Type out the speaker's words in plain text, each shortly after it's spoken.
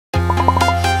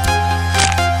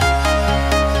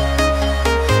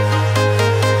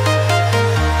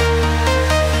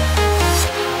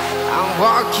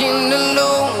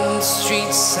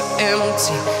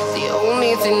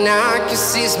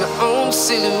sees my own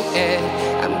silhouette.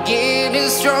 I'm getting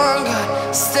stronger,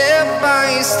 step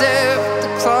by step. The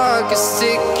clock is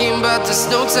ticking, but there's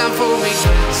no time for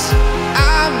regrets.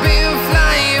 I've been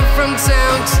flying from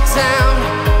town to town,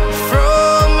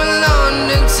 from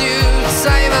London to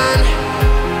Taiwan.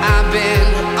 I've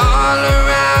been all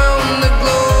around the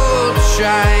globe,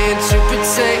 trying to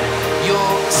protect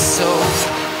your soul.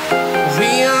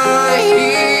 We are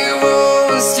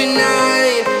heroes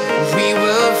tonight. We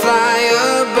will fly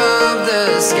above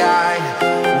the sky.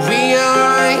 We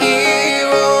are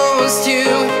heroes tonight.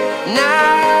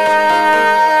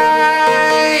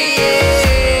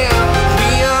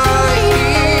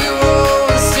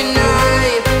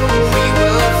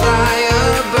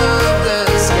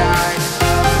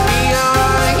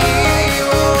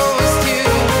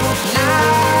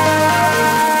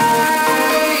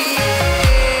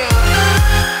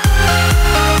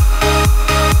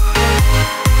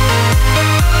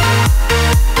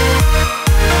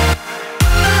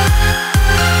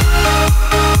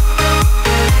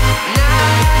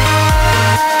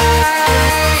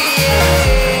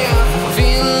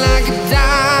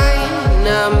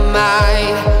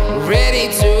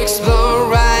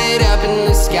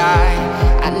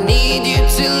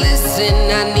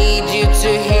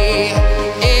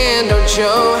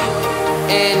 Show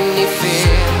any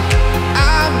fear.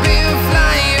 I've been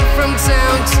flying from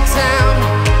town to town,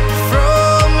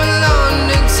 from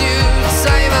London to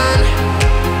Taiwan.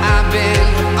 I've been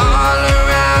all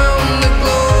around the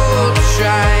globe,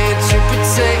 trying to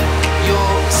protect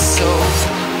your soul.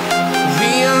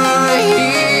 We are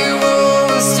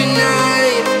heroes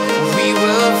tonight. We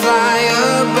will fly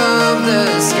above the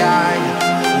sky.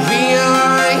 We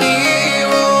are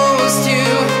heroes tonight.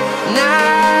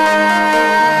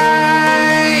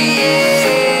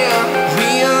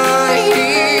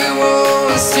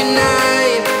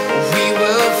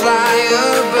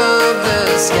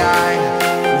 Sky.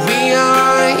 We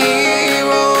are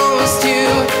heroes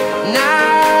tonight.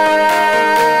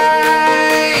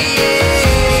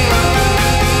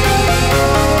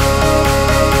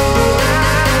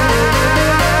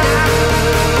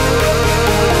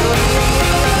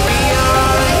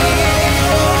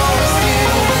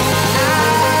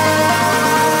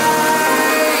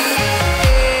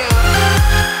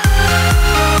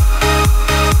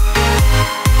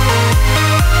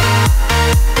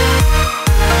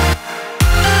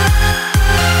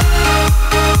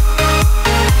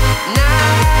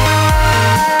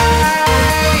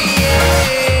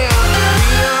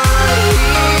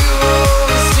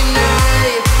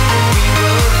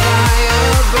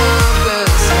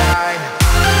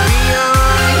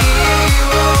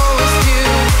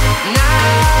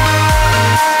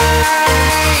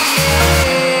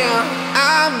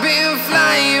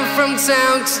 From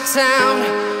town to town,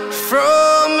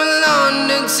 from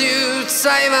London to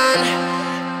Taiwan.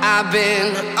 I've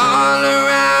been all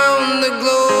around the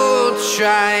globe,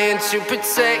 trying to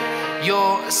protect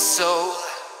your soul.